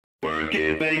Work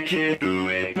it, make it, do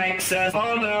it, makes us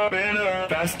harder, better,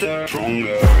 faster,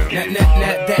 stronger.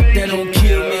 That don't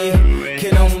kill me,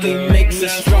 can only make me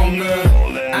stronger.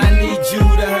 I need you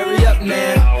to hurry up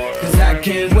now, cause I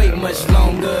can't wait much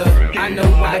longer. I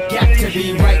know I got to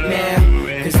be right now,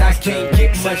 cause I can't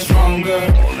get much stronger.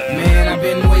 Man, I've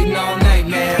been waiting all night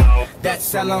now,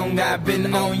 that's how long I've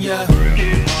been on ya.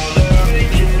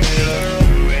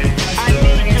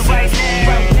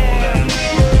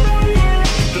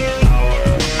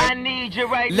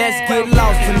 Let's get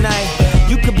lost tonight.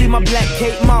 You could be my black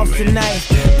Kate Moss tonight.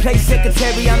 Play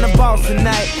secretary, I'm the boss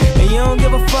tonight. And you don't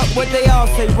give a fuck what they all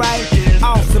say, right?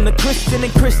 Awesome, the Christian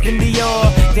and Christian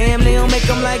Dior. Damn, they don't make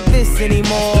them like this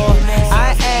anymore.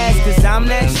 I ask, cause I'm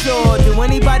not sure. Do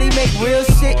anybody make real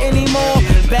shit anymore?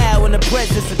 Bow in the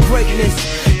presence of greatness,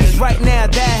 cause right now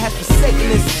that has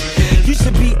forsaken us. You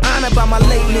should be honored by my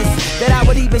lateness, that I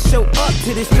would even show up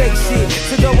to this fake shit.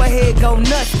 So go ahead, go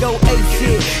nuts, go ape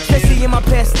shit. Especially in my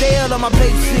pastel on my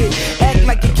babe shit. Act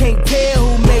like you can't tell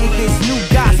who made this new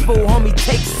gospel, homie,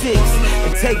 take 6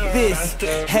 and take this,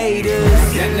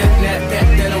 haters.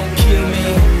 That don't kill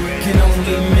me, can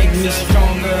only make me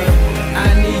stronger. I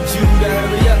need you to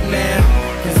hurry up now,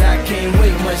 cause I can't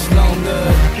wait much longer.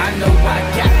 I know I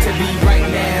got to be right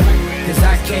now, cause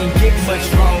I can't get much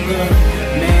stronger.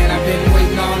 Man, I've been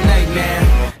waiting all night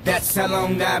now, that's how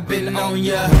long I've been on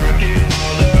ya.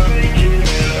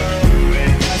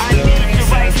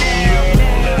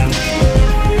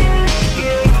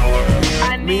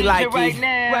 Me like it.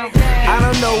 I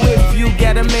don't know if you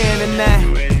got a man or not,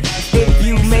 if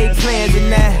you made plans or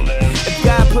not, if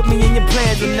God put me in your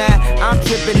plans or not. I'm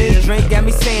tripping, this drink got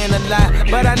me saying a lot,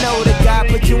 but I know that God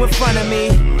put you in front of me.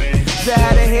 So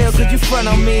how the hell could you front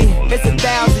on me? It's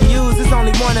 1,000 yous, it's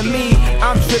only one of me.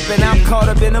 I'm tripping, I'm caught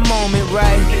up in the moment,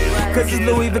 right? Cause it's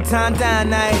Louis Vuitton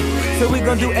dine night, so we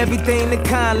gon' do everything the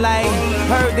kind like.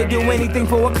 Heard they do anything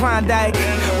for a Klondike,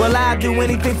 well I'll do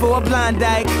anything for a blind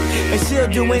dyke. And she'll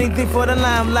do anything for the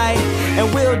limelight,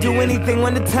 and we'll do anything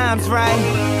when the time's right.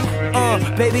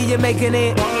 Baby, you're making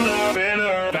it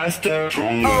Faster,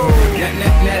 stronger.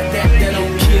 That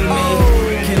don't kill me,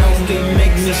 can only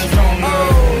make me stronger.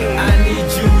 I need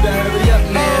you to hurry up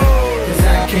now, cause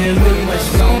I can't wait much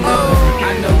longer.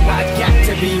 I know I got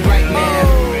to be right now,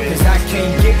 cause I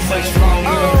can't get much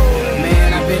stronger.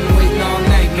 Man, I've been waiting all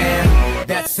night now,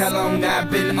 that's how long I've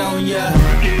been on ya.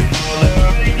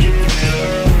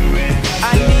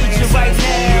 I need you right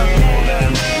now,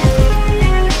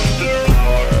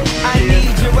 I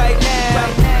need you right now.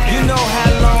 You know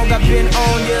how long I've been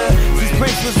on ya, since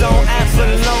Prince was on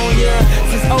Apollonia,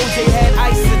 since OJ had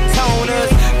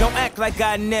isotoners. Don't act like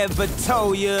I never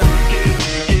told ya,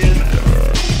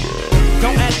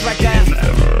 don't act like I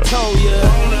told ya.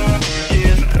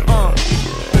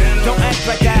 Don't act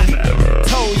like I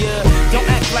told ya, don't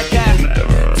act like I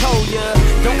told ya,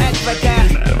 don't act like I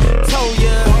told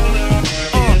ya.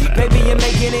 Baby, you're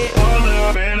making it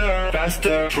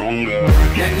faster, stronger.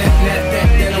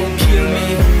 That don't kill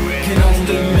me, can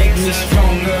only make me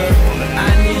stronger.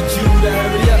 I need you to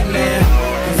hurry up now,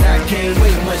 cause I can't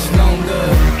wait much longer.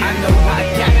 I know I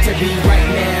got to be right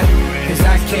now, cause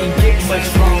I can't get much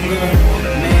stronger.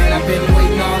 Man, I've been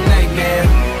waiting all night now,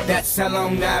 that's how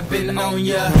long I've been on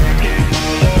ya.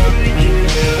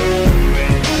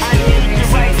 I need you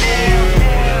right now,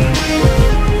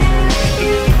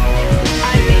 I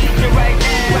need you right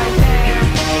now,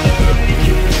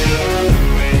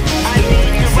 I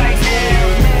need you right now,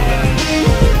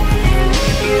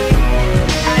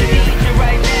 I need you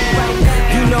right now.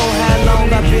 You know how long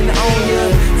I've been on ya,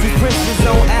 since Prince was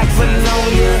on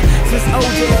Apollonia, since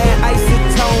OJ had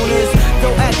isotoners.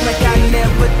 Don't act like I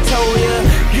never told ya.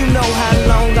 You know how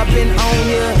long I've been on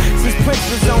ya, since Prince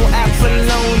was on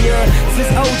Apollonia,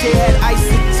 since OJ had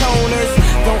isotoners.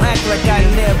 Don't act like I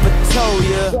never told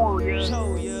ya.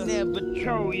 Never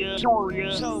told ya. Never told ya.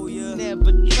 Never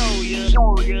told ya.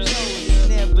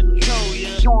 Never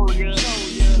told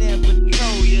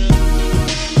ya.